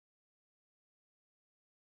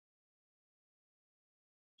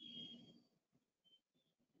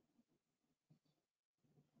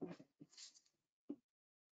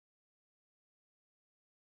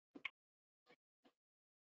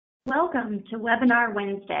Welcome to Webinar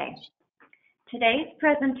Wednesday. Today's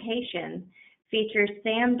presentation features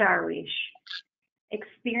Sam Darwish,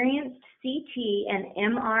 experienced CT and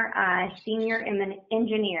MRI senior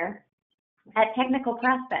engineer at Technical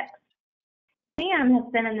Prospects. Sam has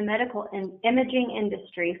been in the medical imaging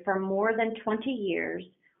industry for more than 20 years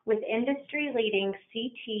with industry-leading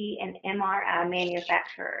CT and MRI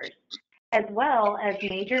manufacturers, as well as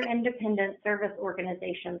major independent service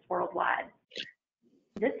organizations worldwide.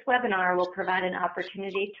 This webinar will provide an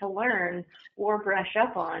opportunity to learn or brush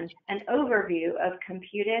up on an overview of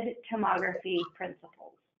computed tomography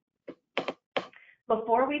principles.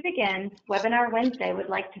 Before we begin, Webinar Wednesday would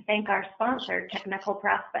like to thank our sponsor, Technical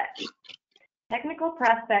Prospects. Technical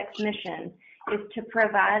Prospects' mission is to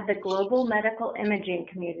provide the global medical imaging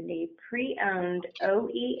community pre-owned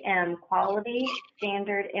OEM quality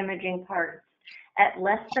standard imaging parts at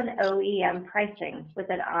less than OEM pricing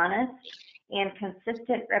with an honest and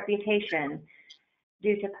consistent reputation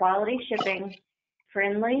due to quality shipping,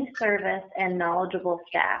 friendly service, and knowledgeable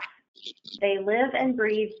staff. They live and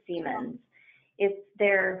breathe Siemens. It's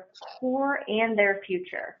their core and their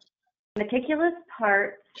future. Meticulous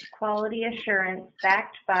parts, quality assurance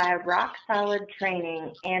backed by rock-solid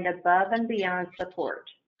training and above and beyond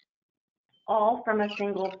support, all from a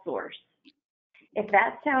single source. If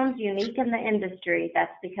that sounds unique in the industry,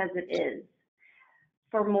 that's because it is.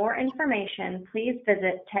 For more information, please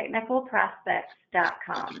visit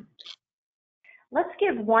technicalprospects.com. Let's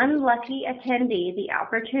give one lucky attendee the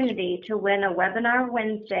opportunity to win a Webinar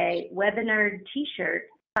Wednesday webinar t-shirt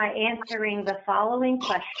by answering the following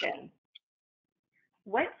question.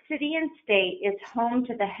 What city and state is home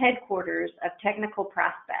to the headquarters of Technical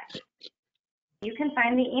Prospects? You can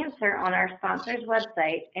find the answer on our sponsor's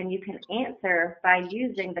website, and you can answer by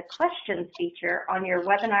using the questions feature on your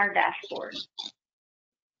webinar dashboard.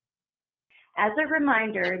 As a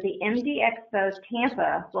reminder, the MD Expo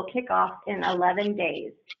Tampa will kick off in 11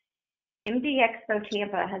 days. MD Expo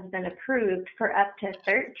Tampa has been approved for up to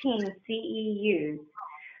 13 CEUs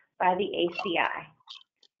by the ACI.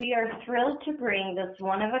 We are thrilled to bring this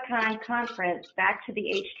one-of-a-kind conference back to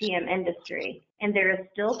the HTM industry, and there is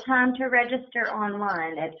still time to register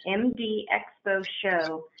online at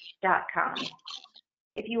mdexposhow.com.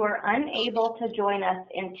 If you are unable to join us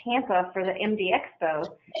in Tampa for the MD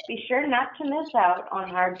Expo, be sure not to miss out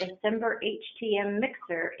on our December HTM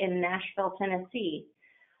Mixer in Nashville, Tennessee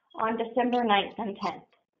on December 9th and 10th.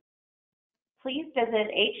 Please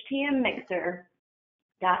visit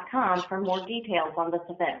htmmixer.com for more details on this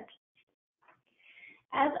event.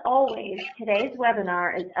 As always, today's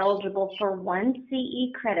webinar is eligible for 1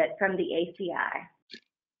 CE credit from the ACI.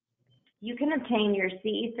 You can obtain your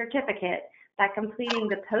CE certificate by completing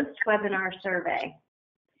the post-webinar survey.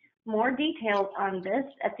 More details on this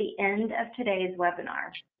at the end of today's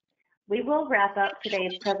webinar. We will wrap up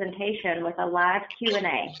today's presentation with a live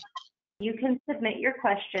Q&A. You can submit your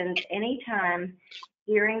questions anytime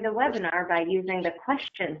during the webinar by using the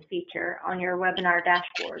questions feature on your webinar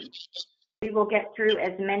dashboard. We will get through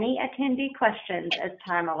as many attendee questions as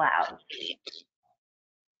time allows.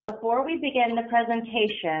 Before we begin the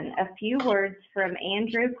presentation, a few words from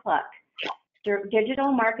Andrew Cluck,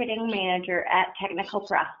 Digital Marketing Manager at Technical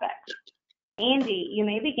Prospects. Andy, you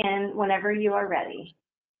may begin whenever you are ready.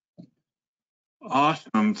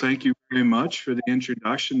 Awesome. Thank you very much for the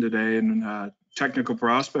introduction today. And Technical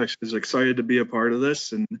Prospects is excited to be a part of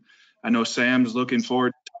this. And I know Sam's looking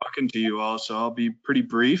forward to talking to you all, so I'll be pretty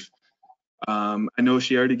brief. I know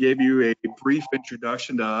she already gave you a brief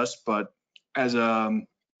introduction to us, but as a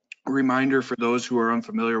reminder for those who are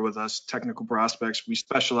unfamiliar with us, Technical Prospects, we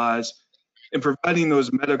specialize in providing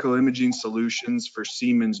those medical imaging solutions for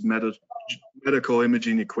Siemens medical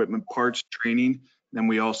imaging equipment parts training. Then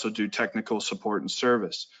we also do technical support and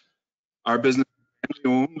service. Our business is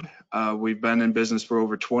family owned. We've been in business for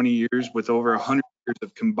over 20 years with over 100 years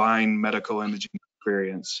of combined medical imaging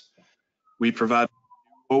experience. We provide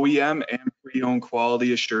OEM and pre-owned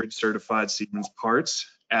quality assured certified Siemens parts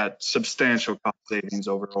at substantial cost savings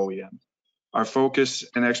over OEM. Our focus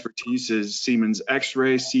and expertise is Siemens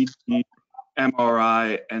X-ray, CT,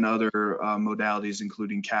 MRI, and other modalities,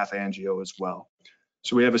 including cath angio as well.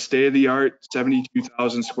 So we have a state-of-the-art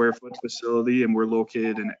 72,000 square foot facility, and we're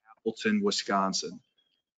located in Appleton, Wisconsin.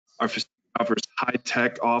 Our facility offers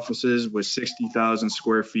high-tech offices with 60,000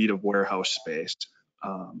 square feet of warehouse space.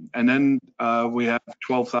 And then we have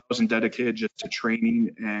 12,000 dedicated just to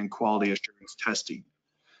training and quality assurance testing.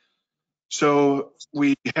 So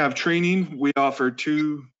we have training. We offer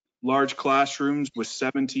 2 large classrooms with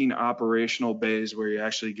 17 operational bays where you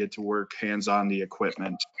actually get to work hands-on the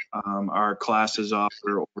equipment. Our classes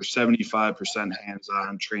offer over 75%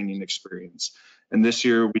 hands-on training experience. And this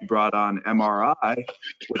year we brought on MRI,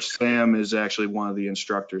 which Sam is actually one of the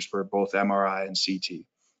instructors for both MRI and CT.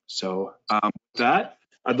 So with that,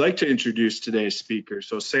 I'd like to introduce today's speaker.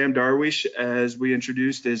 So Sam Darwish, as we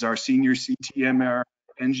introduced, is our senior CT MRI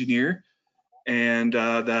engineer and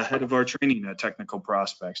the head of our training at Technical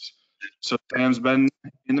Prospects. So Sam's been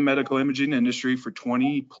in the medical imaging industry for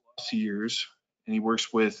 20 plus years, and he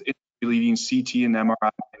works with leading CT and MRI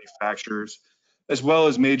manufacturers, as well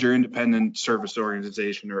as major independent service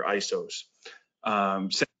organization or ISOs.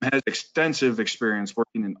 Sam has extensive experience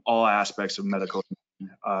working in all aspects of medical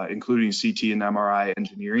imaging, including CT and MRI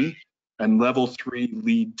engineering and level 3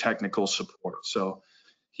 lead technical support. So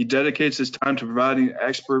he dedicates his time to providing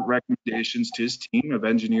expert recommendations to his team of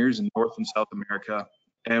engineers in North and South America,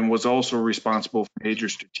 and was also responsible for major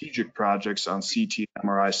strategic projects on CT and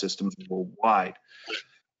MRI systems worldwide.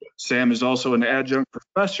 Sam is also an adjunct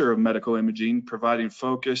professor of medical imaging, providing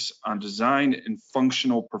focus on design and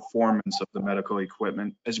functional performance of the medical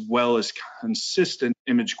equipment, as well as consistent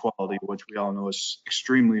image quality, which we all know is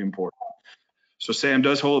extremely important. So Sam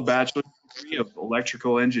does hold a bachelor's degree of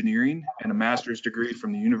electrical engineering and a master's degree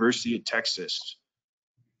from the University of Texas.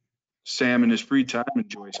 Sam in his free time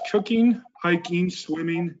enjoys cooking, hiking,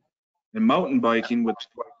 swimming, and mountain biking with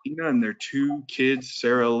Tina and their 2 kids,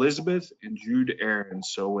 Sarah Elizabeth and Jude Aaron.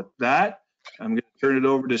 So with that, I'm going to turn it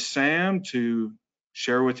over to Sam to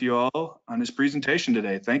share with you all on his presentation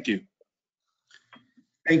today. Thank you.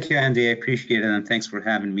 Thank you, Andy. I appreciate it, and thanks for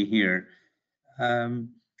having me here.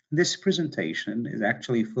 This presentation is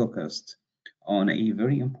actually focused on a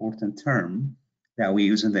very important term that we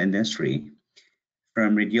use in the industry,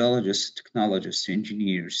 from radiologists, technologists, to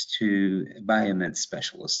engineers, to biomed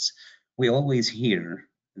specialists. We always hear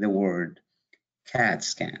the word CAT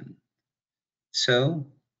scan. So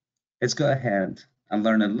let's go ahead and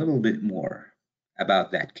learn a little bit more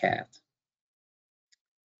about that CAT.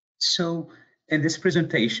 So in this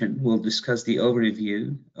presentation, we'll discuss the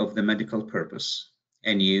overview of the medical purpose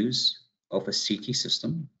and use of a CT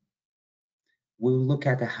system. We'll look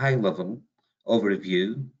at a high-level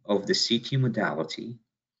overview of the CT modality,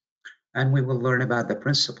 and we will learn about the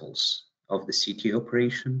principles of the CT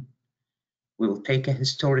operation. We will take a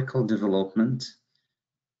historical development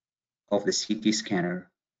of the CT scanner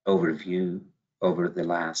overview over the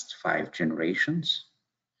last 5 generations.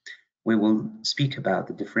 We will speak about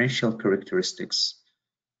the differential characteristics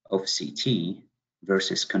of CT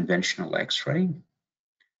versus conventional X-ray.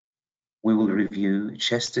 We will review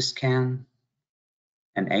chest scan,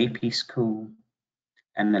 an AP school,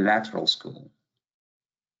 and a lateral school.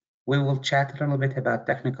 We will chat a little bit about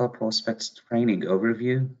Technical Prospects training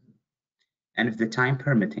overview, and if the time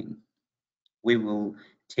permitting, we will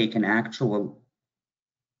take an actual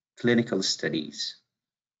clinical studies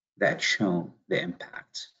that show the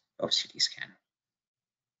impact of CT scan.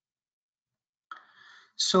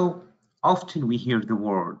 So often we hear the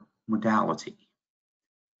word modality.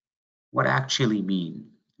 What actually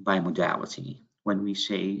mean by modality? When we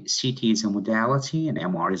say CT is a modality and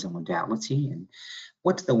MR is a modality, and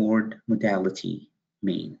what does the word modality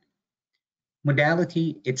mean?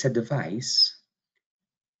 Modality, it's a device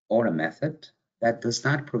or a method that does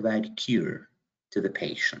not provide cure to the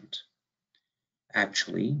patient.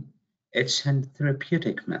 Actually, it's a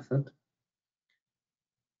therapeutic method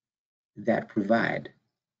that provide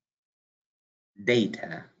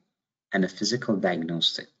data and a physical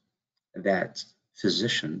diagnostic that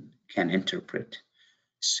physician can interpret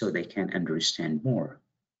so they can understand more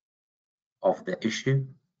of the issue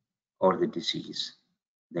or the disease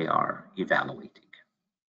they are evaluating.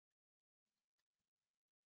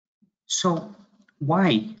 So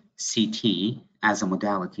why CT as a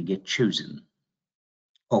modality get chosen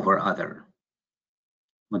over other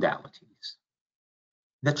modalities?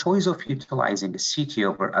 The choice of utilizing a CT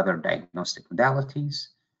over other diagnostic modalities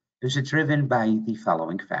is driven by the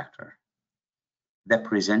following factor: the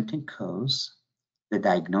presenting cause, the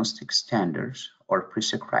diagnostic standards or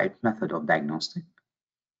prescribed method of diagnostic,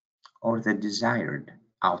 or the desired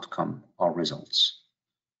outcome or results.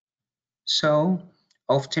 So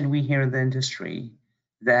often we hear in the industry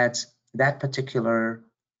that particular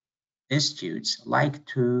institutes like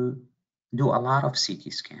to do a lot of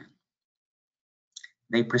CT scan.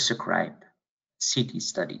 They prescribe CT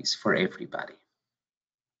studies for everybody.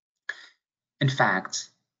 In fact,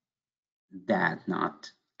 that's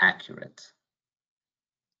not accurate.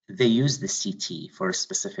 They use the CT for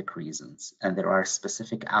specific reasons, and there are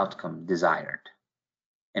specific outcomes desired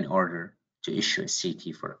in order to issue a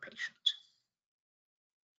CT for a patient.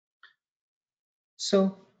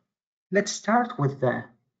 So let's start with the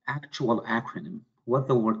actual acronym, what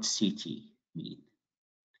the word CT means.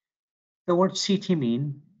 The word CT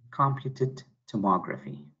means computed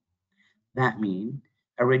tomography. That means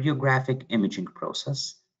a radiographic imaging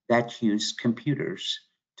process that uses computers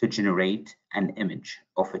to generate an image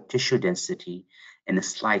of a tissue density in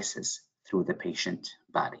slices through the patient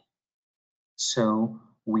body. So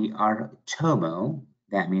we are tomo,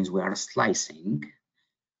 that means we are slicing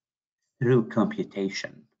through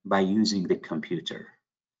computation by using the computer.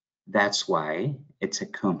 That's why it's a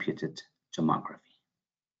computed tomography.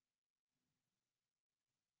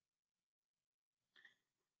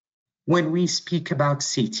 When we speak about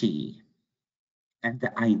CT and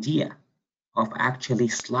the idea of actually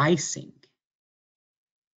slicing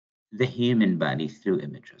the human body through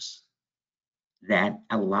images, that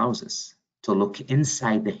allows us to look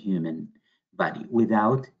inside the human body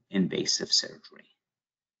without invasive surgery.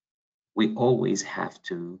 We always have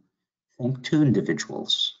to thank two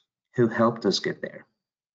individuals who helped us get there.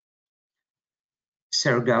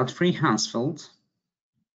 Sir Godfrey Hansfeld,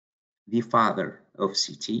 the father of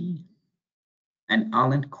CT, and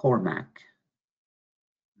Alan Cormack,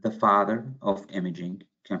 the father of imaging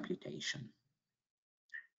computation.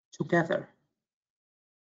 Together,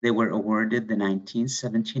 they were awarded the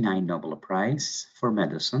 1979 Nobel Prize for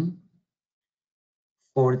Medicine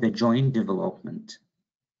for the joint development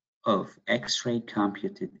of X-ray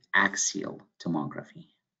computed axial tomography.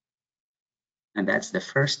 And that's the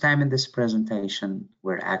first time in this presentation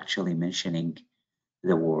we're actually mentioning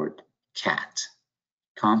the word CAT,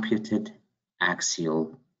 computed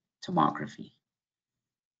axial tomography.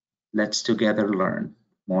 Let's together learn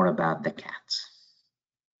more about the CAT.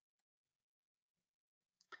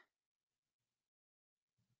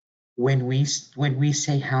 When we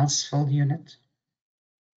say Hansfeld unit,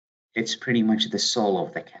 it's pretty much the soul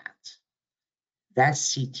of the CAT. That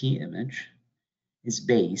CT image is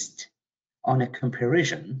based on a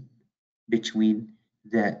comparison between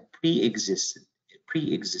the pre-existed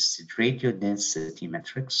radiodensity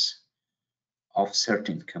metrics of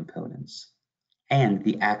certain components and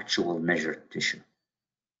the actual measured tissue.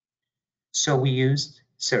 So we used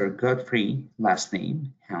Sir Godfrey, last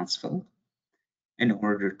name, Hansfeld, in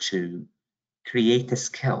order to create a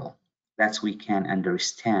scale that we can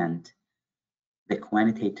understand the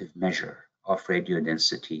quantitative measure of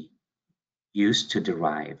radiodensity used to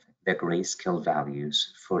derive the grayscale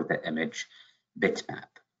values for the image bitmap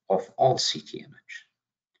of all CT image.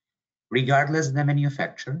 Regardless the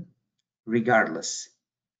manufacturer, regardless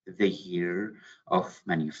the year of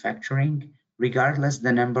manufacturing, regardless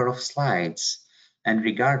the number of slides, and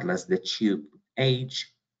regardless the tube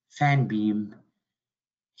age, fan beam,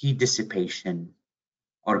 heat dissipation,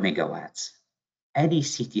 or megawatts. Any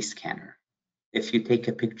CT scanner, if you take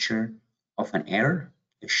a picture of an air,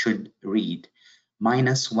 it should read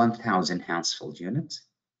minus 1000 Hansfeld units,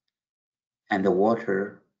 and the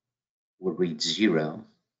water will read 0,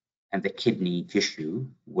 and the kidney tissue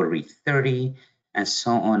will read 30, and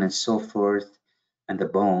so on and so forth, and the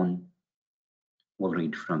bone will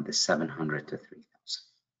read from the 700 to 3000.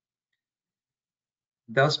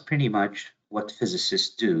 That's pretty much what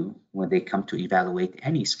physicists do when they come to evaluate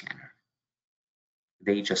any scanner.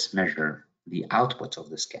 They just measure the output of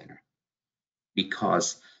the scanner,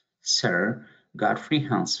 because Sir Godfrey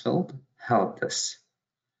Hansfeld helped us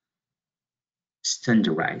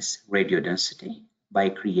standardize radiodensity by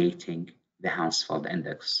creating the Hansfeld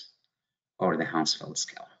index or the Hansfeld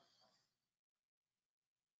scale.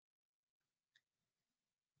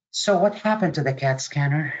 So what happened to the CAT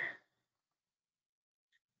scanner?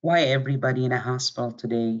 Why everybody in a hospital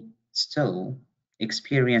today still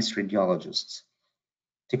experienced radiologists,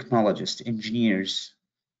 technologists, engineers,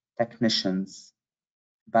 technicians,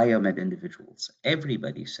 biomed individuals,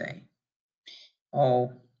 everybody say,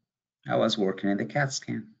 oh, I was working in the CAT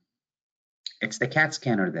scan. It's the CAT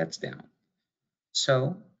scanner that's down.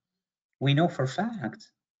 So we know for a fact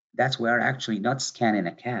that we are actually not scanning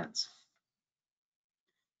a CAT,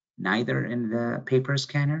 neither in the paper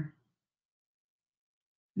scanner,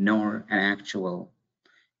 nor an actual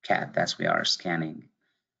CAT that we are scanning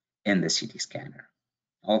in the CT scanner.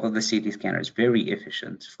 Although the CT scanner is very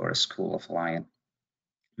efficient for a school of lion,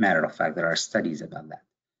 matter of fact, there are studies about that.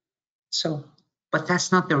 So, but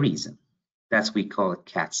that's not the reason that we call it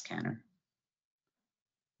CAT scanner.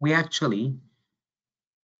 We actually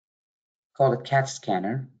call it CAT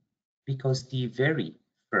scanner because the very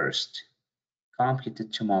first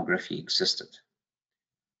computed tomography existed,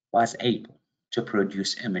 was able to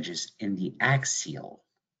produce images in the axial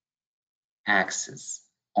axis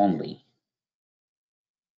only,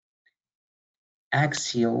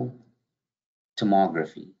 Axial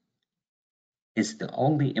tomography is the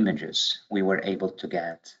only images we were able to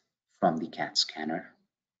get from the CAT scanner.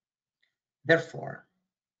 Therefore,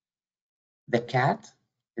 the CAT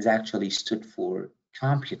is actually stood for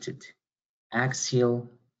computed axial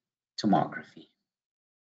tomography.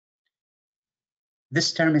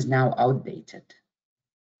 This term is now outdated,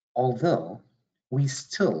 although we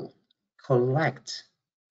still collect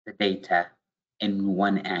the data in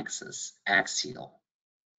one axis, axial,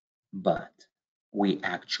 but we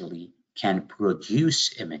actually can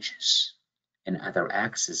produce images in other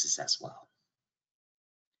axes as well.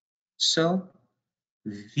 So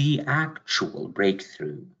the actual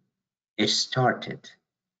breakthrough is started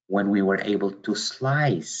when we were able to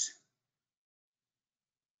slice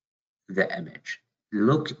the image,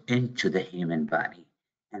 look into the human body.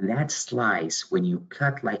 And that slice, when you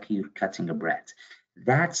cut like you're cutting a bread,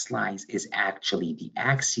 that slice is actually the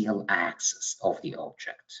axial axis of the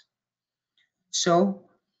object. So,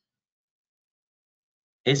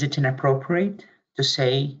 is it inappropriate to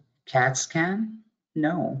say CAT scan?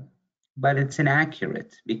 No, but it's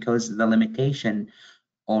inaccurate because the limitation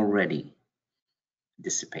already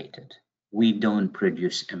dissipated. We don't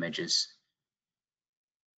produce images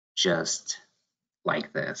just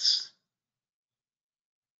like this.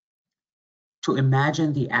 To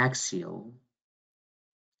imagine the axial,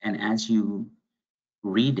 and as you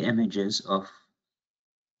read images of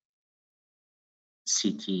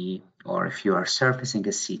CT, or if you are surfacing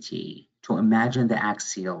a CT, to imagine the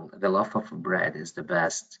axial, the loaf of bread is the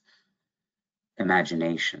best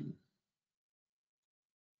imagination.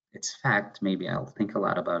 It's fact, maybe I'll think a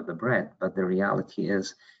lot about the bread, but the reality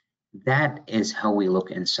is that is how we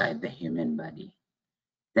look inside the human body.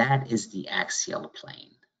 That is the axial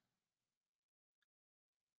plane.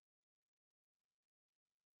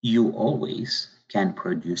 You always can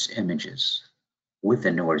produce images with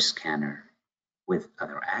the newer scanner with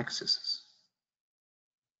other axes.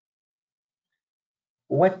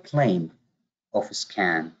 What plane of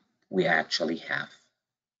scan we actually have?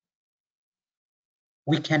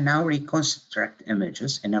 We can now reconstruct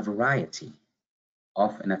images in a variety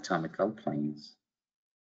of anatomical planes.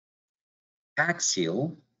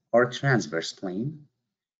 Axial or transverse plane,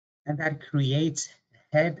 and that creates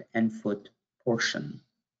head and foot portion.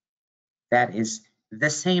 That is the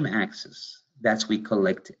same axis that we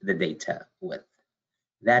collect the data with.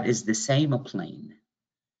 That is the same plane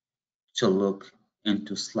to look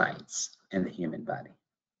into slides in the human body.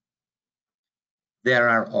 There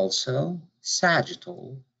are also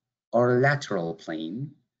sagittal or lateral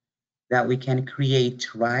plane that we can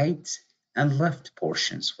create right and left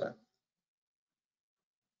portions with.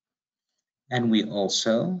 And we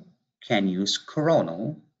also can use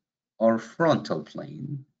coronal or frontal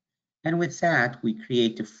plane. And with that, we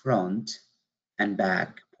create the front and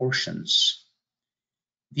back portions.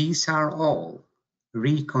 These are all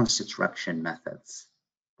reconstruction methods,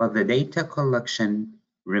 but the data collection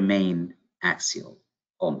remain axial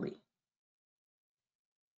only.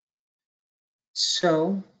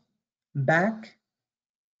 So back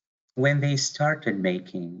when they started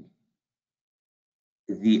making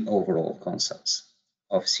the overall concepts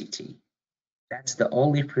of CT, that's the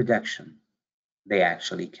only production they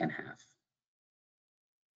actually can have.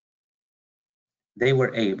 They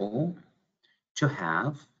were able to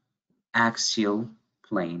have axial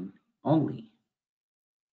plane only.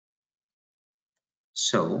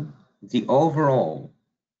 So the overall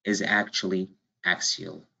is actually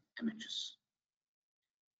axial images.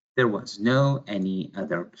 There was no any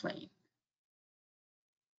other plane.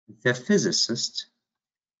 The physicist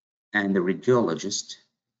and the radiologist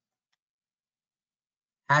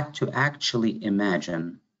had to actually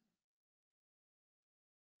imagine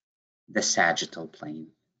the sagittal plane.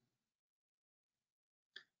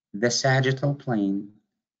 The sagittal plane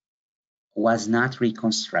was not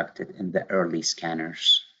reconstructed in the early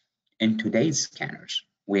scanners. In today's scanners,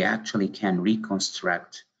 we actually can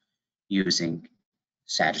reconstruct using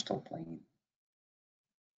sagittal plane.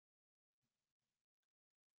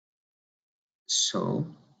 So,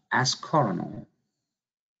 as coronal,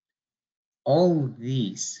 all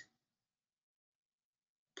these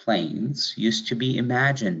planes used to be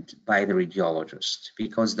imagined by the radiologist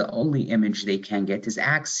because the only image they can get is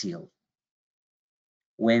axial.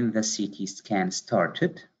 When the CT scan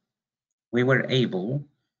started, we were able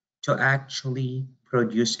to actually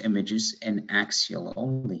produce images in axial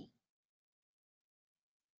only.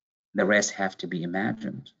 The rest have to be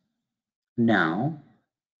imagined. Now,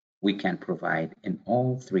 we can provide in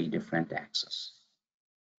all three different axes.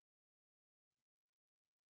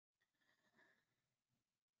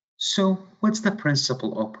 So what's the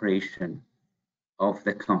principal operation of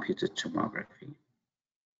the computed tomography.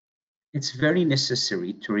 It's very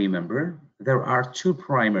necessary to remember there are two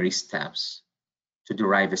primary steps to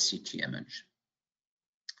derive a CT image.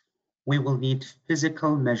 We will need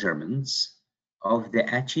physical measurements of the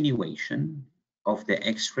attenuation of the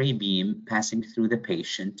X-ray beam passing through the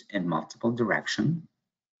patient in multiple directions.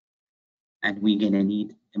 And we're going to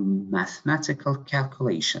need a mathematical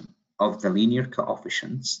calculation of the linear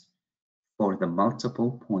coefficients for the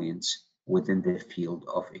multiple points within the field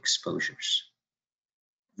of exposures.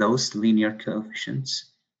 Those linear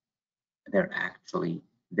coefficients, they're actually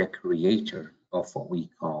the creator of what we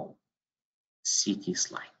call CT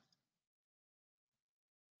slide.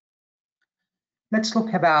 Let's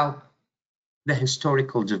look about the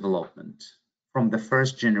historical development from the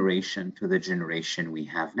first generation to the generation we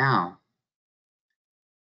have now.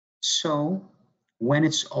 So when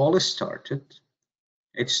it's all started,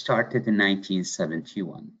 it started in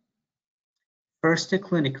 1971. First, a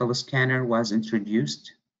clinical scanner was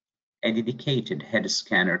introduced, a dedicated head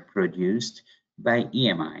scanner produced by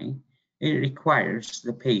EMI. It requires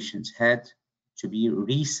the patient's head to be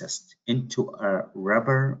recessed into a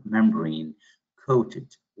rubber membrane coated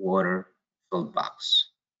water-filled box.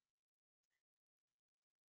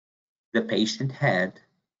 The patient head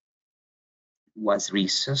was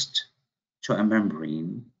recessed to a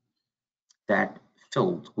membrane that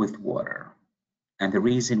filled with water. And the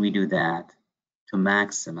reason we do that, to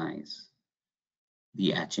maximize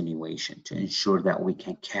the attenuation, to ensure that we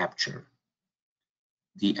can capture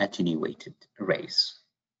the attenuated rays.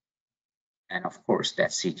 And of course,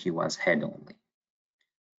 that CT was head only.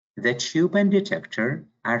 The tube and detector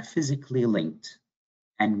are physically linked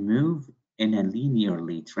and move in a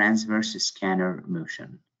linearly transverse scanner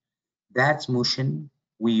motion. That motion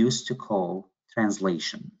we used to call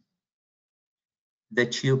translation. The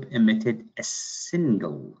tube emitted a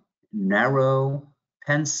single narrow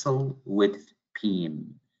pencil width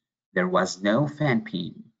beam. There was no fan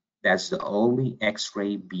beam. That's the only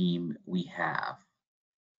X-ray beam we have.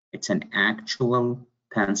 It's an actual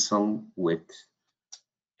pencil width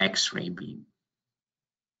X-ray beam.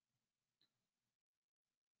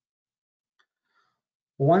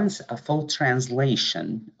 Once a full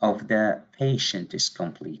translation of the patient is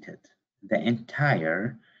completed, the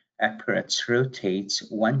entire apparatus rotates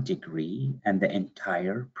 1 degree and the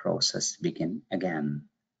entire process begins again.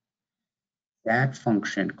 That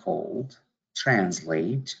function called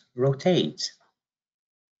translate rotate.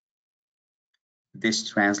 This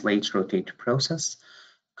translate rotate process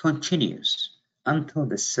continues until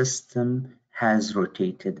the system has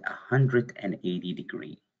rotated 180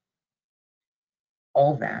 degrees.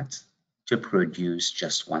 All that to produce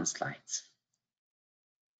just one slide.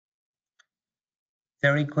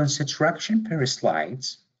 The reconstruction per slide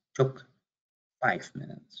took 5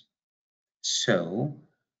 minutes. So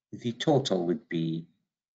the total would be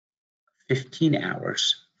 15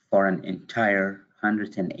 hours for an entire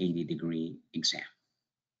 180-degree exam.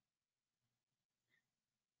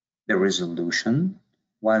 The resolution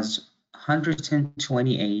was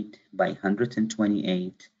 128 by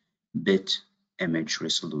 128 bit image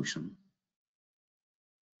resolution.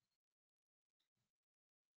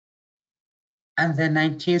 And then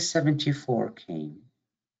 1974 came,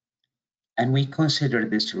 and we consider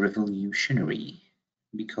this revolutionary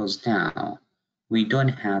because now we don't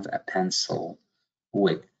have a pencil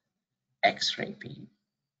with X-ray beam.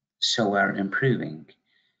 So we're improving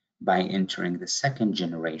by entering the second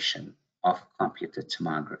generation of computed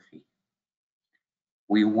tomography.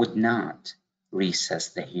 We would not recess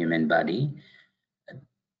the human body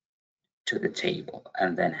to the table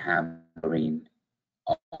and then have brain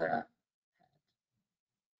on the head.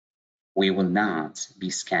 We will not be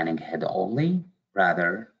scanning head only,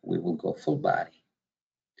 rather we will go full body.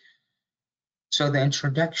 So the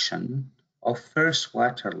introduction of first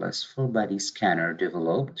waterless full body scanner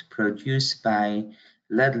developed, produced by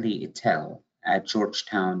Ledley et al. At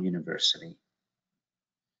Georgetown University,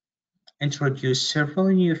 introduced several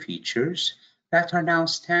new features that are now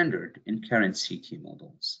standard in current CT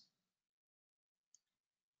models.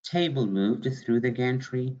 Table moved through the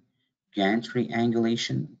gantry, gantry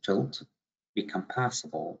angulation tilt become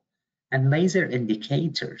possible, and laser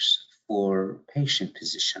indicators for patient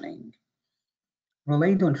positioning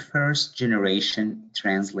relied on first generation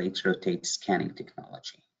translate rotate scanning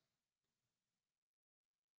technology.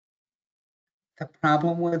 The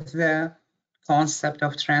problem with the concept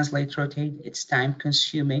of translate rotate, it's time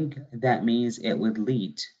consuming. That means it would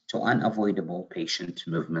lead to unavoidable patient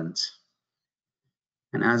movement.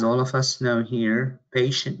 And as all of us know here,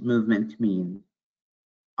 patient movement means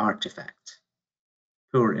artifact,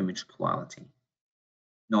 poor image quality,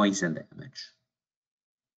 noise in the image.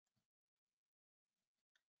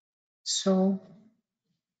 So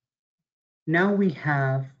now we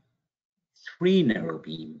have 3 narrow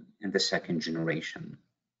beam in the second generation,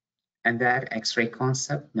 and that X-ray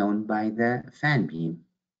concept known by the fan beam.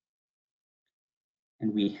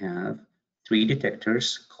 And we have 3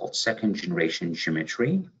 detectors called second generation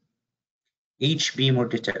geometry. Each beam or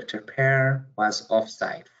detector pair was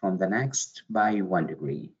offside from the next by 1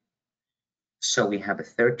 degree. So we have a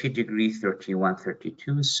 30 degree, 31,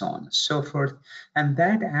 32, so on and so forth. And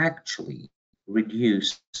that actually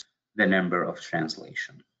reduced the number of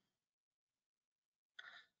translation.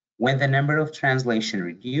 When the number of translation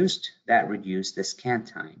reduced, that reduced the scan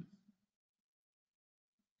time.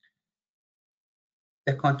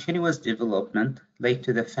 The continuous development led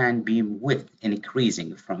to the fan beam width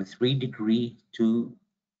increasing from 3 degree to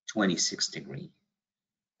 26 degree.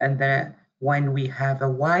 And then when we have a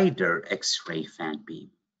wider X-ray fan beam,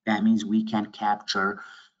 that means we can capture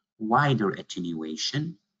wider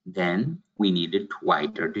attenuation, then we needed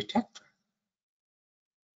wider detector.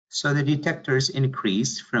 So the detectors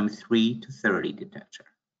increased from 3 to 30 detector.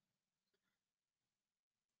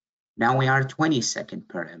 Now we are 20 seconds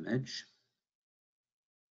per image,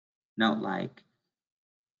 not like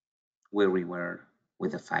where we were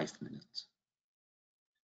with the 5 minutes.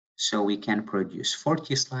 So we can produce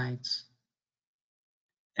 40 slides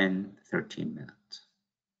in 13 minutes.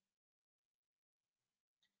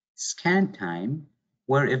 Scan time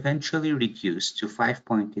were eventually reduced to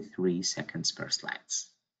 5.3 seconds per slides.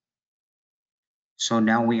 So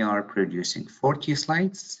now we are producing 40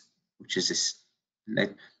 slides, which is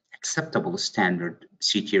like acceptable standard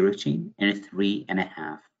CT routine in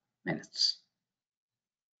 3.5 minutes.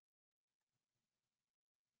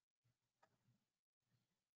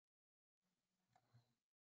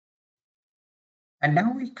 And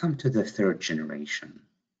now we come to the third generation.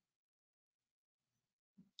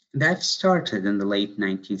 That started in the late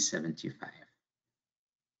 1975.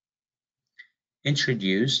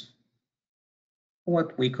 Introduced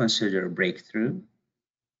what we consider a breakthrough.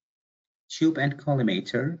 Tube and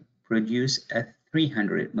collimator produce a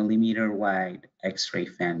 300 millimeter wide X-ray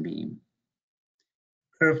fan beam.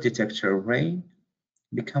 Curve detector array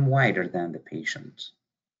become wider than the patient.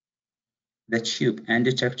 The tube and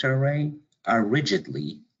detector array are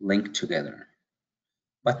rigidly linked together,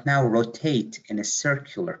 but now rotate in a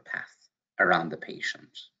circular path around the patient.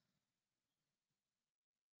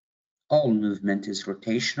 All movement is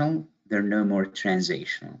rotational, they're no more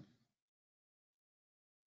translational.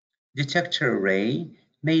 Detector array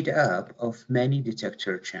made up of many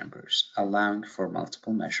detector chambers, allowing for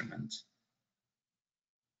multiple measurements.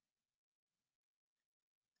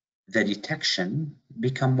 The detection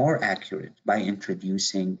become more accurate by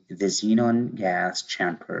introducing the xenon gas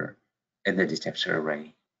chamber in the detector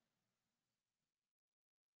array.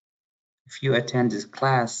 If you attend this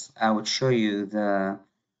class, I would show you the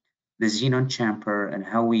xenon chamber and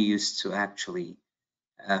how we used to actually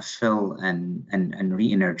fill and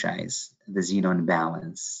re-energize the xenon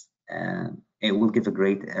balance. It will give a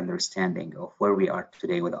great understanding of where we are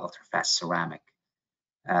today with ultra-fast ceramic.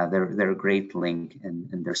 They're a great link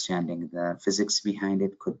in understanding the physics behind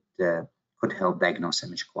it could help diagnose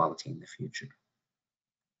image quality in the future.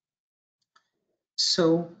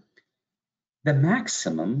 So the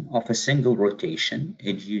maximum of a single rotation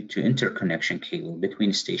is due to interconnection cable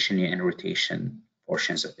between stationary and rotation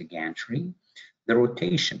portions of the gantry. The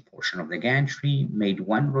rotation portion of the gantry made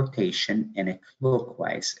one rotation in a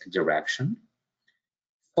clockwise direction,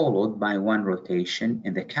 followed by one rotation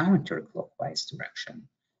in the counterclockwise direction,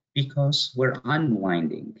 because we're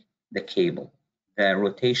unwinding the cable. The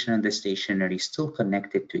rotation and the stationary still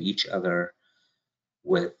connected to each other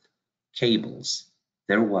with cables.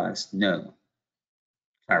 There was no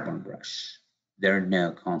carbon brush. There are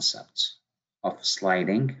no concepts of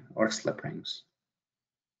sliding or slip rings.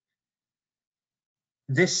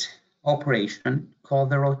 This operation, called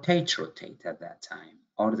the rotate at that time,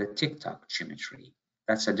 or the tick-tock geometry,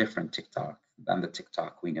 that's a different tick-tock than the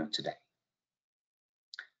tick-tock we know today.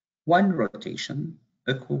 One rotation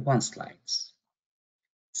equal 1 slides.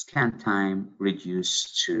 Scan time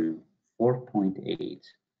reduced to 4.8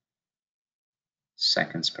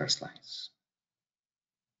 seconds per slice.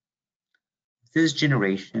 This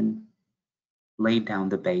generation laid down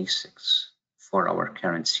the basics for our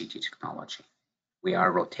current CT technology. We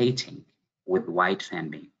are rotating with wide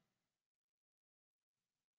fan beam.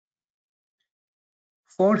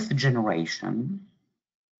 Fourth generation,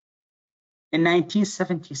 in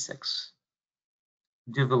 1976,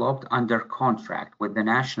 developed under contract with the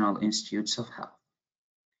National Institutes of Health,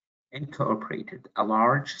 incorporated a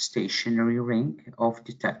large stationary ring of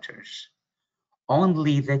detectors.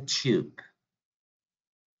 Only the tube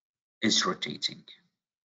is rotating.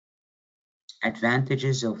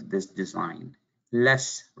 Advantages of this design: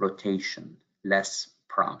 less rotation, less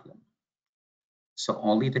problem. So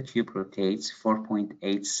only the tube rotates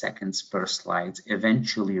 4.8 seconds per slide,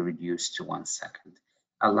 eventually reduced to 1 second.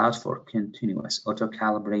 Allows for continuous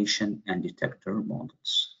auto-calibration and detector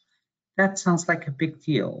models. That sounds like a big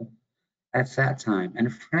deal at that time,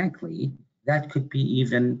 and frankly, that could be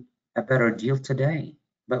even a better deal today.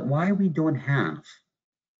 But why we don't have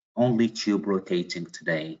only tube rotating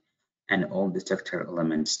today and all detector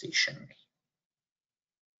elements stationary?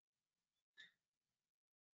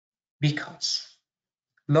 Because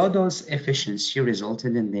low-dose efficiency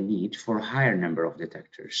resulted in the need for a higher number of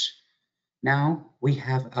detectors. Now we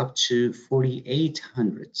have up to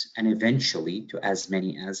 4,800 and eventually to as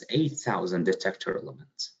many as 8,000 detector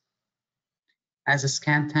elements. As the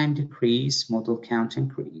scan time decreased, model count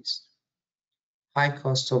increased. High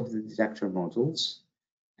cost of the detector models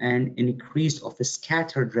and an increase of the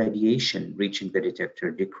scattered radiation reaching the detector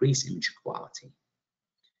decreased image quality.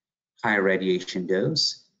 Higher radiation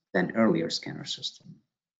dose than earlier scanner system.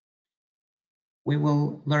 We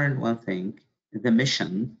will learn one thing: the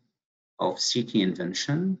mission of CT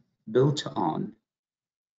invention built on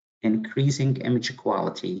increasing image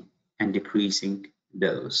quality and decreasing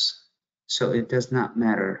dose. So it does not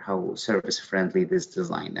matter how service-friendly this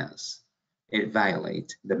design is. It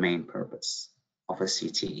violates the main purpose of a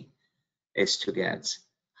CT, is to get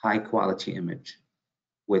high-quality image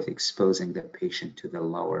with exposing the patient to the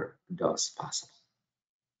lower dose possible.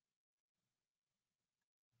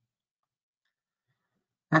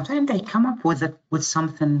 And then they come up with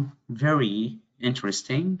something very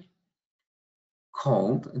interesting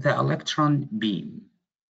called the electron beam.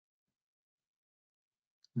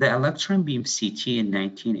 The electron beam CT in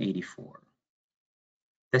 1984.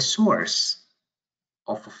 The source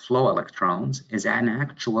of flow electrons is an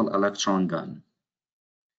actual electron gun,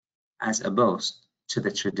 as opposed to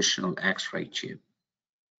the traditional X-ray tube.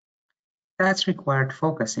 That's required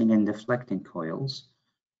focusing and deflecting coils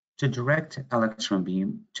to direct electron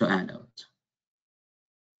beam to anode,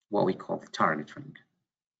 what we call the target ring.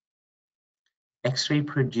 X-ray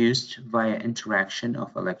produced via interaction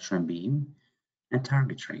of electron beam and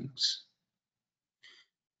target rings.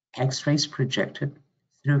 X-rays projected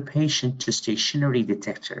through patient to stationary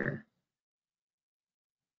detector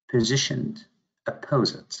positioned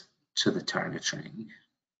opposite to the target ring.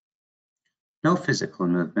 No physical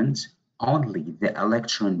movement, only the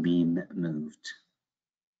electron beam moved.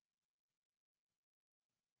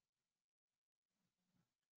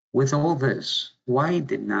 With all this, why it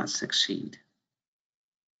did not succeed?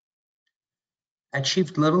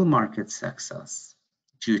 Achieved little market success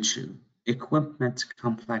due to equipment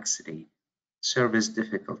complexity, service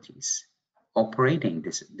difficulties, operating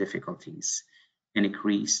difficulties, and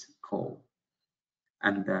increased cost,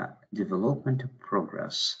 and the development of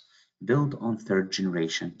progress built on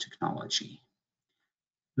third-generation technology.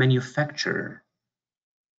 Manufacturer,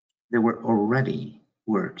 they were already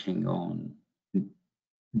working on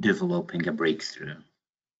developing a breakthrough.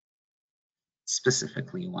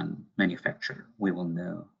 Specifically, one manufacturer, we will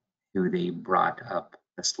know who they brought up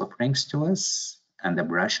the slip rings to us and the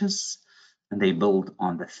brushes, and they build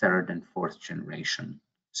on the third and fourth generation,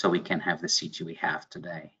 so we can have the CT we have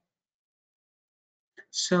today.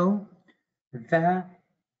 So the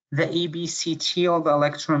EBCT, or the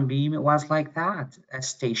electron beam, it was like that: a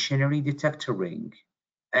stationary detector ring,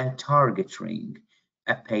 a target ring,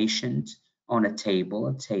 a patient on a table.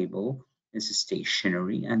 A table is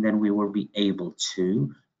stationary, and then we will be able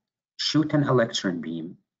to shoot an electron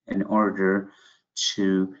beam in order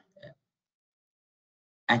to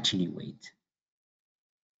attenuate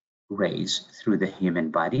rays through the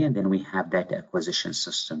human body, and then we have data acquisition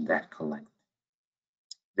system that collect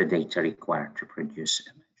the data required to produce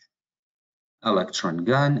image. Electron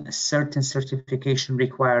gun, a certain certification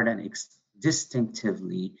required, and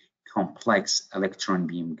distinctively complex electron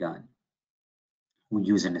beam gun. We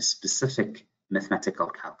use a specific mathematical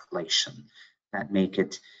calculation that make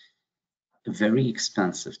it very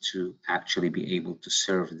expensive to actually be able to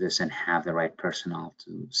serve this and have the right personnel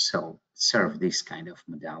to serve this kind of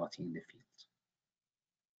modality in the field.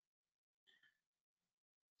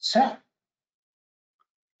 So,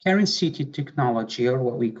 current CT technology, or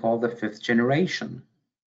what we call the fifth generation.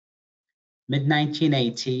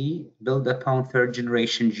 Mid-1980, built upon third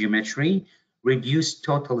generation geometry, reduced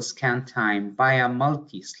total scan time via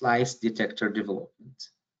multi-slice detector development.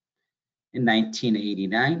 In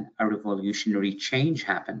 1989, a revolutionary change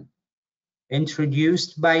happened.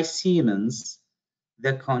 Introduced by Siemens,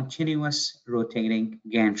 the continuous rotating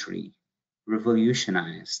gantry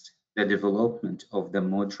revolutionized the development of the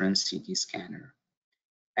modern CT scanner,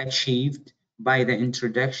 achieved by the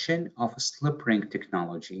introduction of slip ring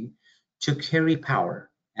technology to carry power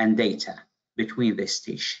and data between the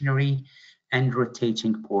stationary and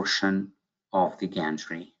rotating portion of the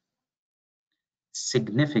gantry.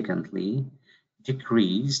 Significantly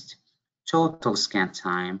decreased total scan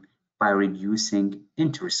time by reducing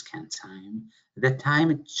interscan time, the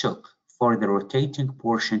time it took for the rotating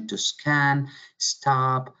portion to scan,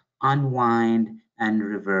 stop, unwind, and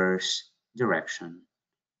reverse direction.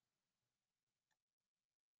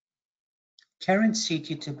 Current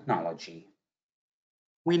CT technology.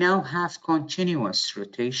 We now have continuous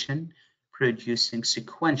rotation producing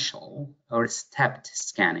sequential or stepped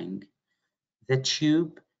scanning. The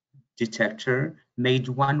tube detector made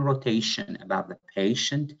one rotation about the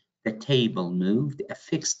patient, the table moved a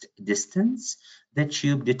fixed distance, the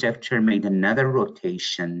tube detector made another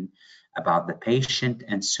rotation about the patient,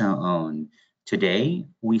 and so on. Today,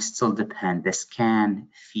 we still depend the scan,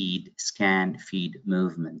 feed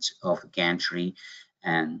movements of gantry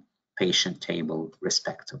and patient table,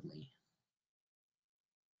 respectively.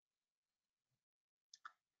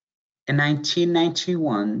 In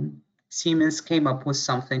 1991, Siemens came up with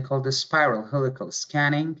something called the spiral helical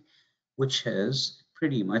scanning, which is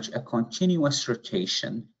pretty much a continuous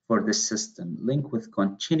rotation for the system linked with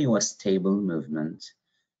continuous table movement.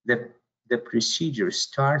 The procedure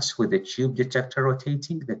starts with the tube detector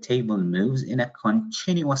rotating. The table moves in a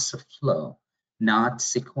continuous flow, not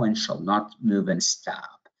sequential, not move and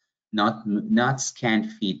stop, not scan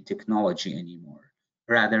feed technology anymore.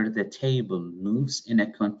 Rather, the table moves in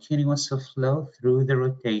a continuous flow through the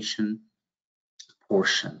rotation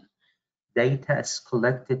portion. Data is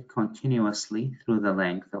collected continuously through the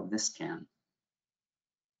length of the scan.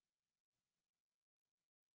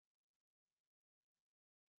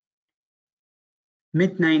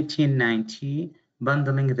 Mid-1990,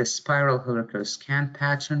 bundling the spiral helical scan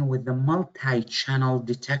pattern with the multi-channel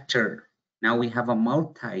detector. Now we have a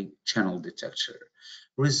multi-channel detector,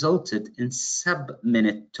 resulted in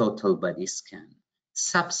sub-minute total body scan,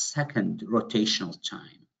 sub-second rotational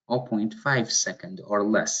time, 0.5 seconds or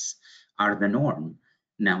less are the norm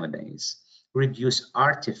nowadays. Reduce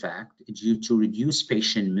artifact due to reduced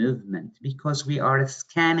patient movement because we are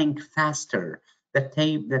scanning faster.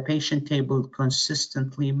 The patient table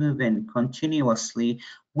consistently moving continuously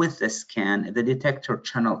with the scan. The detector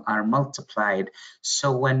channel are multiplied.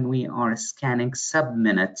 So when we are scanning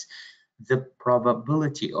sub-minute, the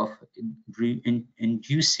probability of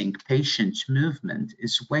inducing patient movement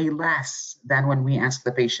is way less than when we ask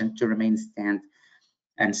the patient to remain stand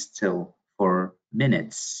and still for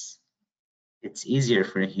minutes. It's easier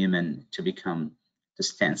for a human to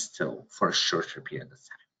stand still for a shorter period of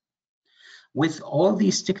time. With all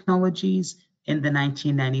these technologies, in the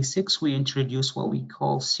 1996, we introduced what we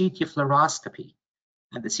call CT fluoroscopy.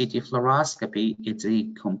 And the CT fluoroscopy, it's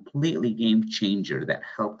a completely game changer that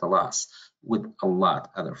helped us with a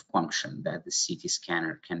lot other function that the CT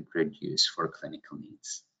scanner can produce for clinical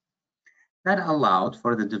needs. That allowed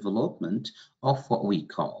for the development of what we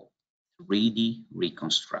call 3D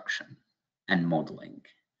reconstruction and modeling.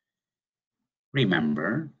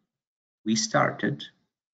 Remember, we started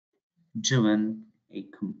doing a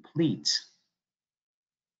complete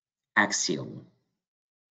axial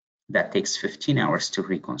that takes 15 hours to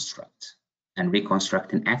reconstruct and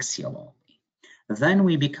reconstruct an axial only. Then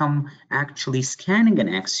we become actually scanning an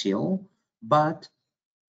axial, but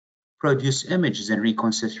produce images and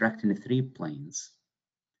reconstruct in 3 planes.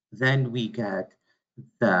 Then we get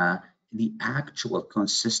the actual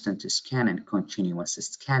consistent scan and continuous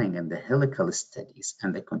scanning and the helical studies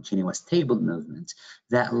and the continuous table movements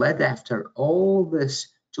that led after all this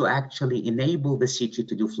to actually enable the CT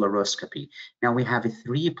to do fluoroscopy. Now we have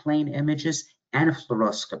 3 plane images and a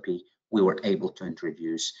fluoroscopy. We were able to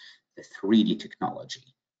introduce the 3D technology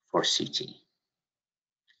for CT.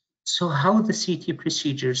 So how the CT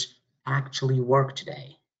procedures actually work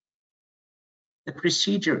today? The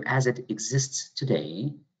procedure as it exists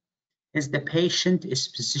today is the patient is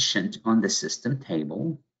positioned on the system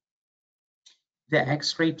table. The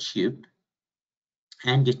X-ray tube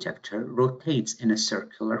and detector rotates in a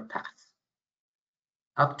circular path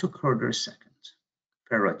up to quarter second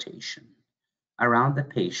per rotation around the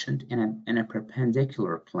patient in a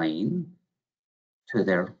perpendicular plane to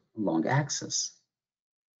their long axis.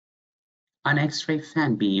 An X-ray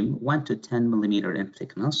fan beam 1 to 10 millimeter in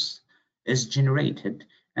thickness is generated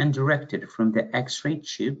and directed from the X-ray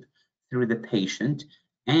tube through the patient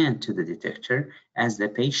and to the detector as the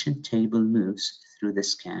patient table moves through the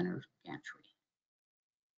scanner gantry.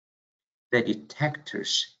 The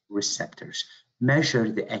detector's receptors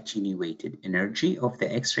measure the attenuated energy of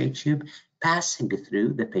the X-ray tube passing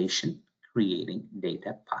through the patient, creating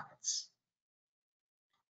data pockets.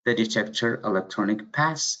 The detector electronic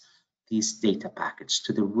pass these data packets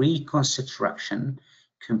to the reconstruction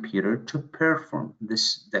computer to perform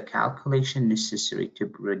the calculation necessary to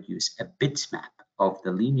produce a bitmap of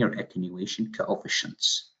the linear attenuation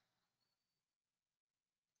coefficients.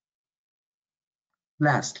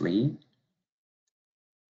 Lastly,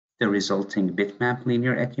 the resulting bitmap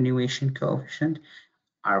linear attenuation coefficient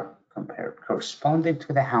are compared corresponding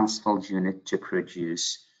to the Hounsfield unit to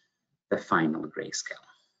produce the final grayscale.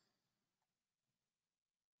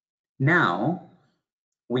 Now,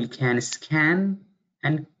 we can scan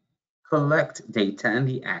and collect data in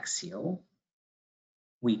the axial.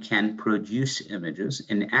 We can produce images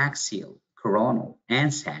in axial, coronal,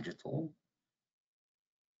 and sagittal.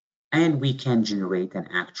 And we can generate an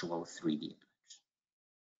actual 3D image.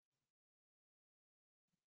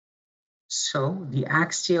 So the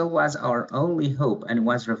axial was our only hope and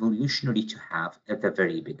was revolutionary to have at the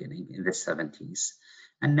very beginning in the 70s.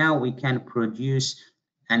 And now we can produce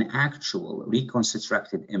an actual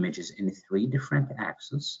reconstructed images in 3 different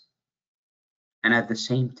axes and at the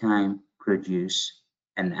same time produce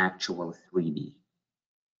an actual 3D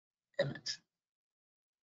image.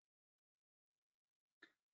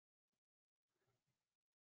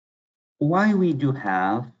 Why we do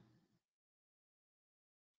have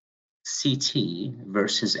CT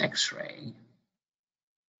versus X-ray?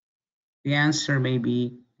 The answer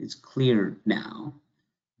maybe is clear now.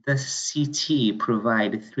 The CT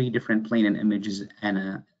provide 3 different planar images and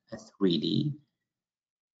a 3D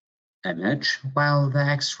image, while the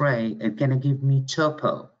X-ray is gonna give me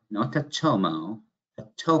topo, not a tomo, a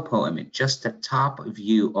topo image, just a top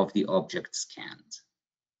view of the object scanned.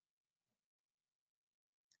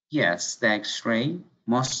 Yes, the X-ray,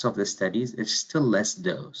 most of the studies, is still less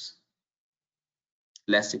dose,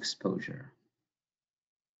 less exposure.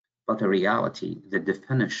 But the reality, the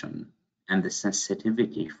definition, and the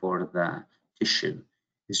sensitivity for the tissue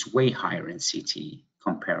is way higher in CT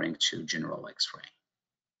comparing to general X-ray.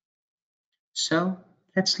 So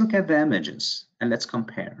let's look at the images and let's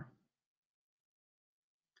compare.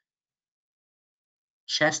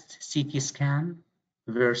 Chest CT scan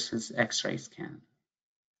versus X-ray scan.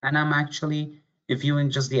 And I'm actually viewing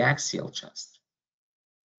just the axial chest,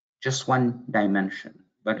 just one dimension.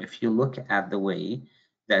 But if you look at the way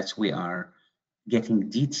that we are getting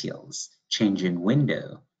details, changing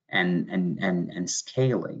window and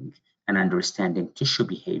scaling and understanding tissue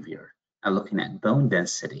behavior and looking at bone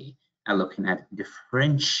density and looking at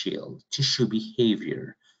differential tissue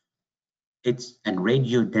behavior, and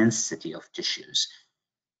radio density of tissues,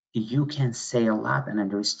 you can say a lot and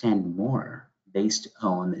understand more based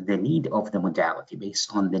on the need of the modality,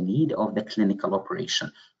 based on the need of the clinical operation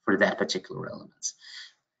for that particular element.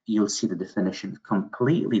 You'll see the definition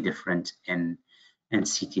completely different in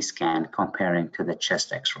CT scan comparing to the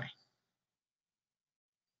chest X-ray.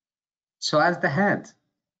 So as the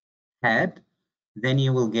head, then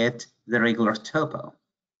you will get the regular topo.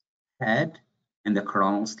 Head in the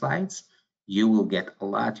coronal slides, you will get a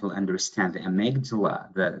lot. You'll understand the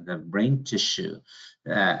amygdala, the brain tissue,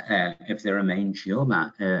 if there are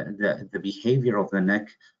meningioma, the behavior of the neck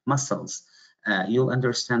muscles. You'll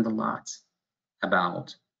understand a lot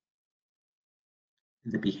about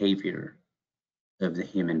the behavior of the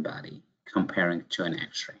human body comparing to an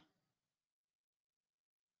X-ray.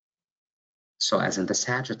 So as in the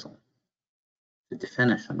sagittal, the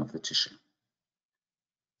definition of the tissue,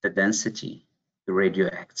 the density, the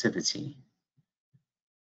radioactivity,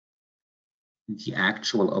 the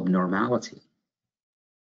actual abnormality,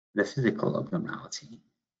 the physical abnormality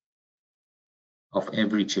of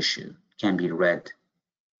every tissue can be read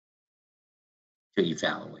to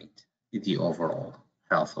evaluate the overall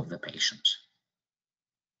health of the patient.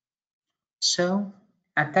 So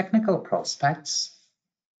at Technical Prospects,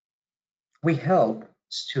 we help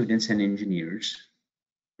students and engineers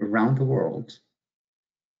around the world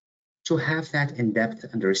to have that in-depth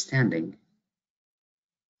understanding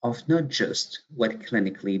of not just what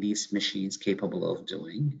clinically these machines capable of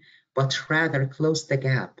doing, but rather close the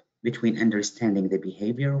gap between understanding the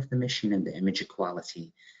behavior of the machine and the image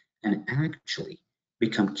quality, and actually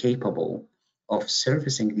become capable of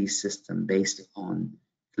servicing these systems based on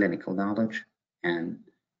clinical knowledge and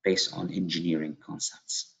based on engineering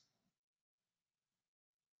concepts.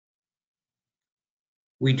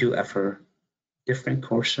 We do offer different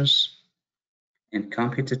courses in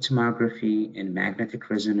computed tomography, in magnetic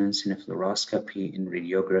resonance, in fluoroscopy, in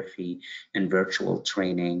radiography, in virtual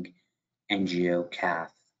training, angio,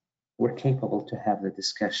 cath, we're capable to have the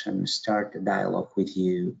discussion, start a dialogue with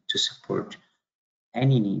you to support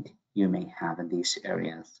any need you may have in these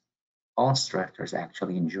areas. All instructors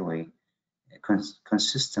actually enjoy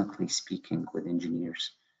consistently speaking with engineers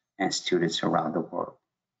and students around the world.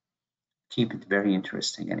 Keep it very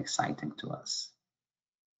interesting and exciting to us.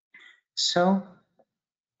 So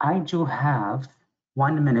I do have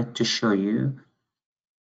 1 minute to show you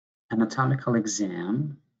anatomical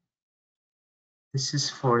exam. This is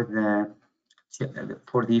for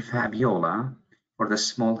the fabiola, for the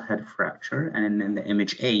small head fracture, and in the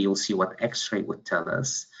image A, you'll see what X-ray would tell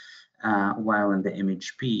us, while in the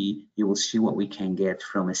image B, you will see what we can get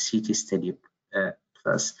from a CT study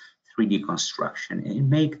plus 3D construction, and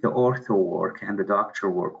make the ortho work and the doctor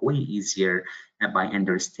work way easier by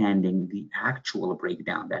understanding the actual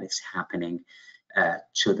breakdown that is happening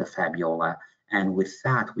to the fabiola. And with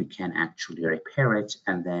that, we can actually repair it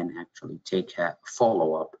and then actually take a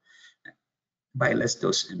follow-up by less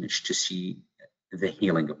dose image to see the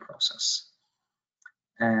healing process.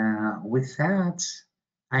 With that,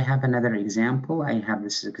 I have another example. I have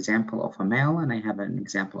this example of a male and I have an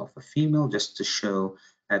example of a female, just to show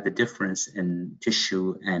the difference in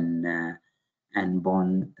tissue and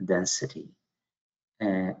bone density.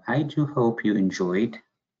 I do hope you enjoyed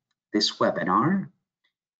this webinar,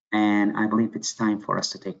 and I believe it's time for us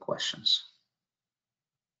to take questions.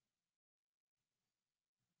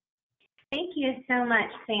 Thank you so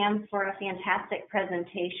much, Sam, for a fantastic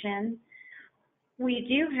presentation. We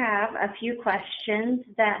do have a few questions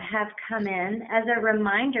that have come in. As a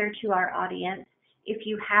reminder to our audience, if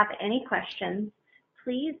you have any questions,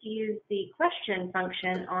 please use the question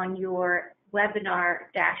function on your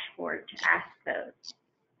webinar dashboard to ask those.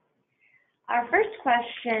 Our first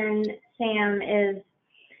question, Sam, is,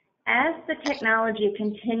 as the technology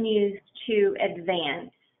continues to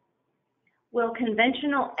advance, will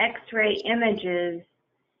conventional X-ray images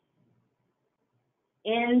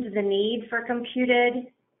end the need for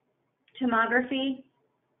computed tomography?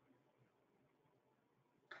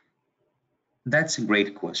 That's a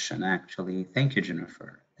great question, actually. Thank you,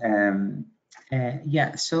 Jennifer.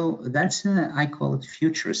 Yeah, so that's I call it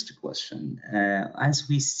futurist question. As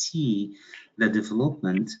we see the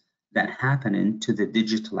development that happen into the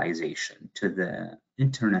digitalization, to the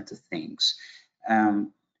Internet of Things,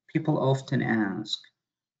 people often ask,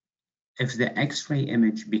 if the X-ray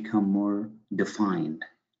image become more defined,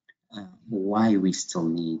 why we still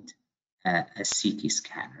need a CT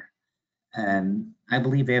scanner? I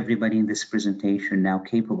believe everybody in this presentation now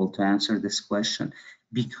capable to answer this question,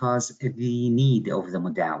 because the need of the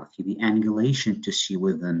modality, the angulation to see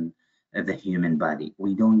within the human body,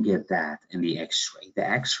 we don't get that in the X-ray. The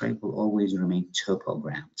X-ray will always remain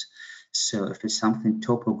topogrammed. So if it's something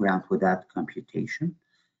topogrammed without computation,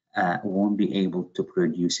 won't be able to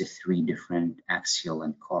produce 3 different axial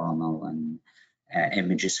and coronal and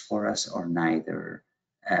images for us, or neither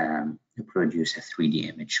produce a 3D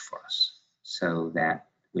image for us. So that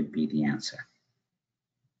would be the answer.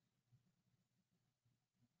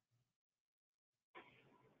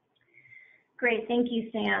 Great, thank you,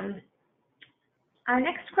 Sam. Our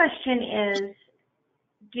next question is,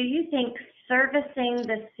 do you think servicing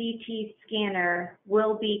the CT scanner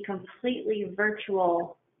will be completely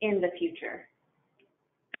virtual in the future?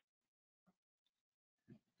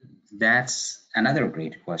 That's another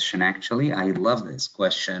great question, actually. I love this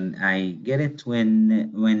question. I get it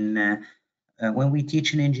when we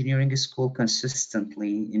teach in engineering school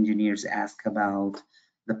consistently, engineers ask about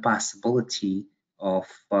the possibility of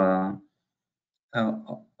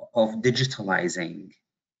digitalizing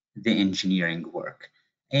the engineering work.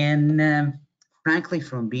 And frankly,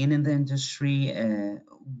 from being in the industry,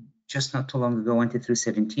 just not too long ago, went through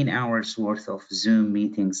 17 hours worth of Zoom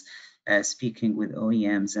meetings, speaking with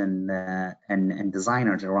OEMs and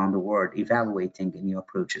designers around the world, evaluating new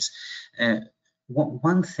approaches.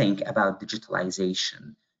 One thing about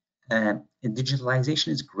digitalization, digitalization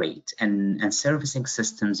is great, and servicing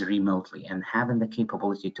systems remotely and having the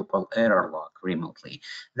capability to pull error log remotely.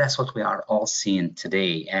 That's what we are all seeing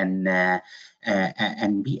today, and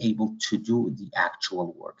be able to do the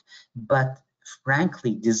actual work. But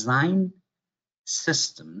frankly, design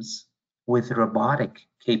systems with robotic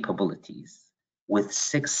capabilities, with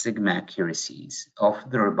 6 sigma accuracies of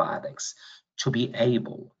the robotics, to be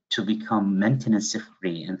able to become maintenance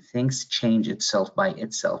free and things change itself by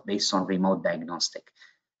itself based on remote diagnostic.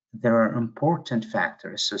 There are important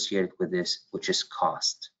factors associated with this, which is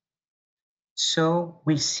cost. So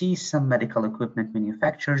we see some medical equipment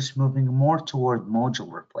manufacturers moving more toward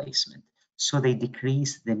module replacement, so they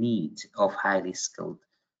decrease the need of highly skilled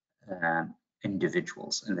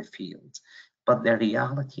individuals in the field. But the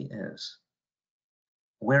reality is,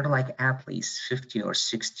 we're like at least 50 or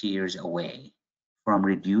 60 years away from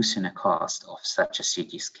reducing the cost of such a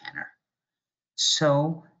CT scanner.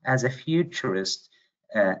 So as a futurist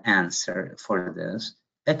answer for this,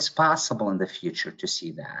 it's possible in the future to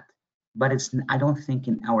see that, but I don't think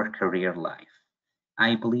in our career life.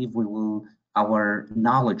 I believe our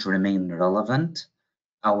knowledge remain relevant,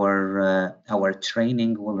 our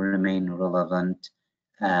training will remain relevant,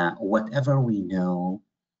 whatever we know,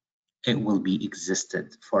 it will be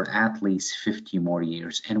existed for at least 50 more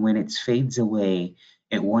years. And when it fades away,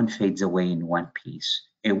 it won't fade away in one piece.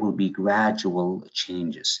 It will be gradual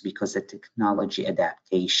changes because the technology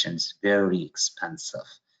adaptation is very expensive,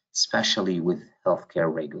 especially with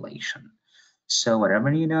healthcare regulation. So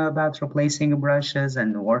whatever you know about replacing brushes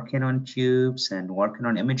and working on tubes and working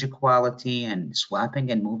on image quality and swapping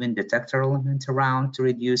and moving detector elements around to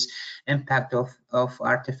reduce impact of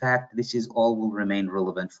artifact, this is all will remain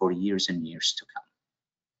relevant for years and years to come.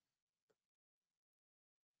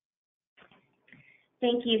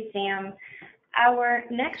 Thank you, Sam. Our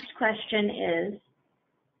next question is,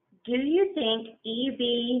 do you think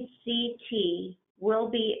EBCT will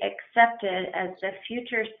be accepted as the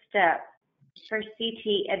future step for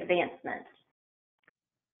CT advancement?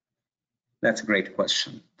 That's a great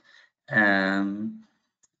question.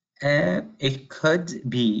 It could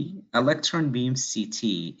be electron beam CT.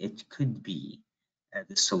 It could be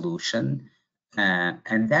the solution,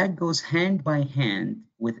 and that goes hand by hand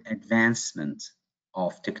with advancement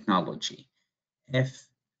of technology. If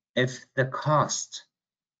the cost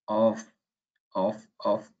of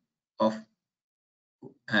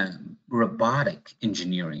robotic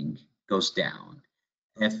engineering goes down,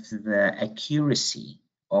 if the accuracy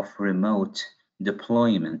of remote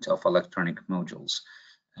deployment of electronic modules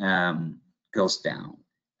goes down,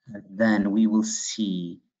 then we will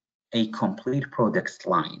see a complete product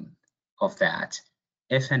line of that,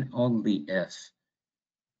 if and only if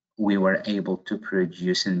we were able to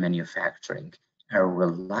produce in manufacturing a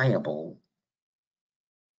reliable,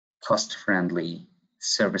 cost-friendly,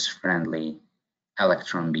 service-friendly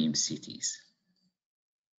electron beam CTs.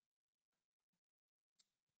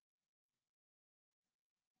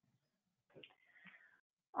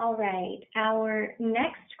 All right, our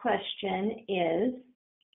next question is,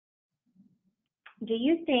 do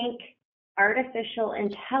you think artificial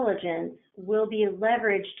intelligence will be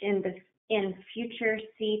leveraged in future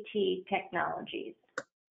CT technologies?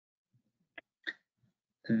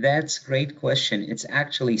 That's a great question. It's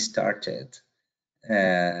actually started.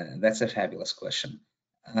 That's a fabulous question.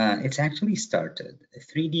 It's actually started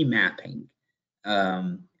 3D mapping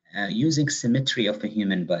using symmetry of a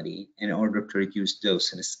human body in order to reduce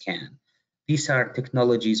dose in a scan. These are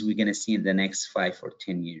technologies we're going to see in the next 5 or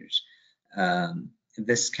 10 years.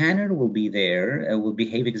 The scanner will be there, will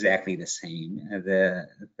behave exactly the same.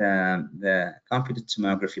 The computed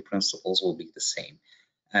tomography principles will be the same.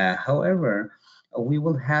 However, we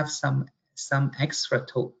will have some extra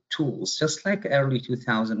tools, just like early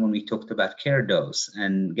 2000 when we talked about care dose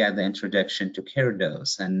and got the introduction to care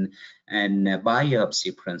dose and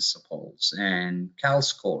biopsy principles and cal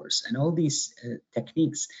scores and all these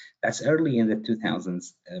techniques that's early in the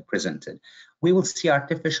 2000s presented. We will see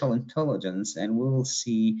artificial intelligence, and we will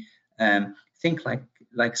see think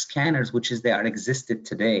like scanners, which is they are existed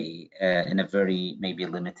today in a very maybe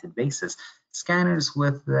limited basis. Scanners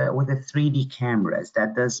with a 3D cameras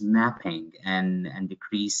that does mapping and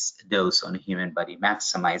decrease dose on a human body,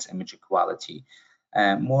 maximize image quality,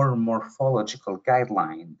 more morphological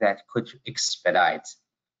guideline that could expedite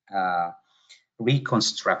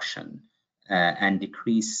reconstruction and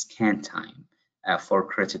decrease scan time for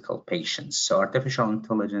critical patients. So artificial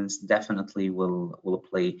intelligence definitely will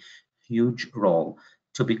play a huge role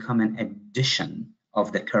to become an addition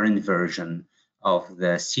of the current version of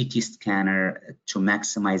the CT scanner to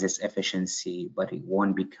maximize its efficiency, but it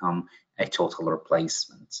won't become a total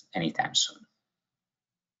replacement anytime soon.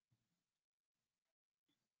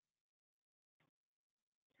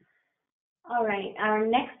 All right, our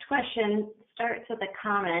next question starts with a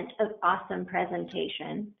comment of awesome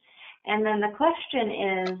presentation. And then the question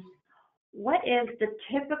is, what is the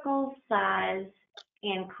typical size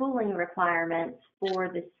and cooling requirements for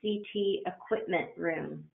the CT equipment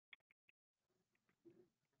room?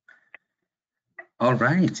 All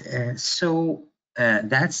right, so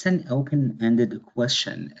that's an open-ended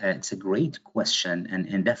question. It's a great question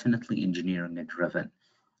and definitely engineering driven.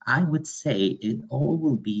 I would say it all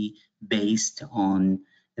will be based on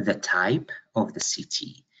the type of the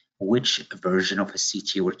CT, which version of a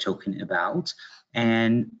CT we're talking about,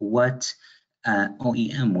 and what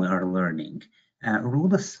OEM we are learning.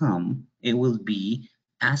 Rule of thumb, it will be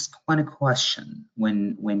ask one question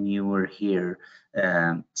when you were here,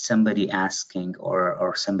 somebody asking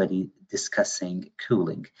or somebody discussing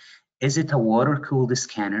cooling. Is it a water-cooled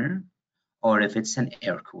scanner or if it's an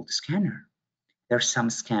air-cooled scanner? There are some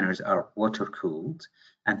scanners are water-cooled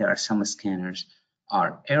and there are some scanners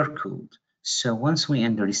are air-cooled. So once we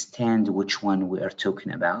understand which one we are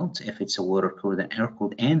talking about, if it's a water-cooled and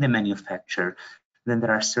air-cooled and the manufacturer, then there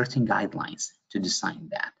are certain guidelines to design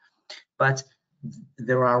that. But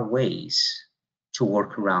there are ways to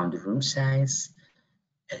work around the room size.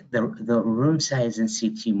 The room size in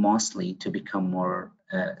CT mostly to become more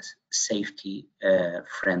safety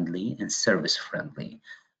friendly and service friendly.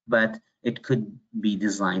 But it could be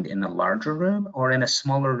designed in a larger room or in a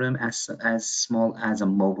smaller room as small as a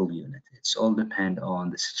mobile unit. It's all depend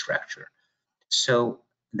on the structure. So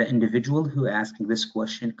the individual who asking this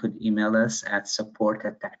question could email us at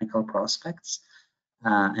support@Technical Prospects,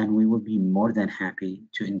 and we will be more than happy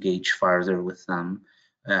to engage further with them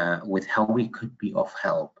with how we could be of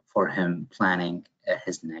help for him planning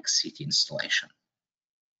his next CT installation.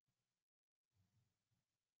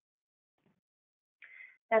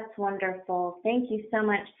 That's wonderful. Thank you so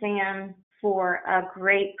much, Sam, for a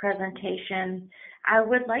great presentation. I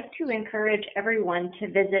would like to encourage everyone to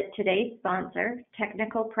visit today's sponsor,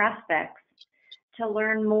 Technical Prospects, to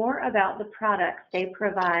learn more about the products they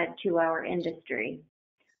provide to our industry.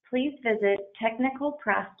 Please visit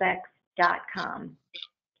technicalprospects.com.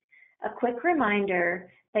 A quick reminder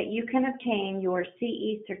that you can obtain your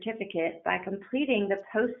CE certificate by completing the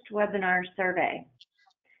post-webinar survey.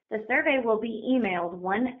 The survey will be emailed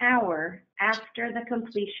 1 hour after the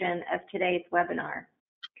completion of today's webinar.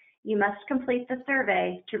 You must complete the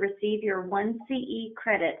survey to receive your 1 CE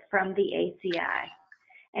credit from the ACI,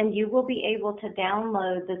 and you will be able to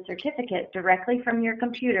download the certificate directly from your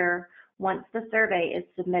computer once the survey is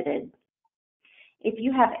submitted. If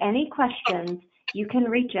you have any questions, you can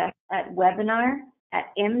reach us at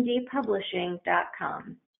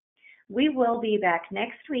webinar@mdpublishing.com. We will be back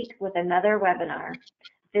next week with another webinar.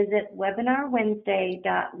 Visit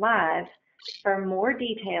webinarwednesday.live for more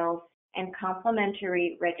details and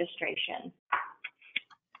complimentary registration.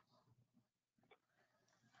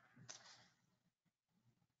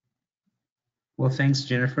 Well, thanks,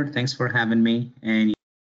 Jennifer. Thanks for having me. And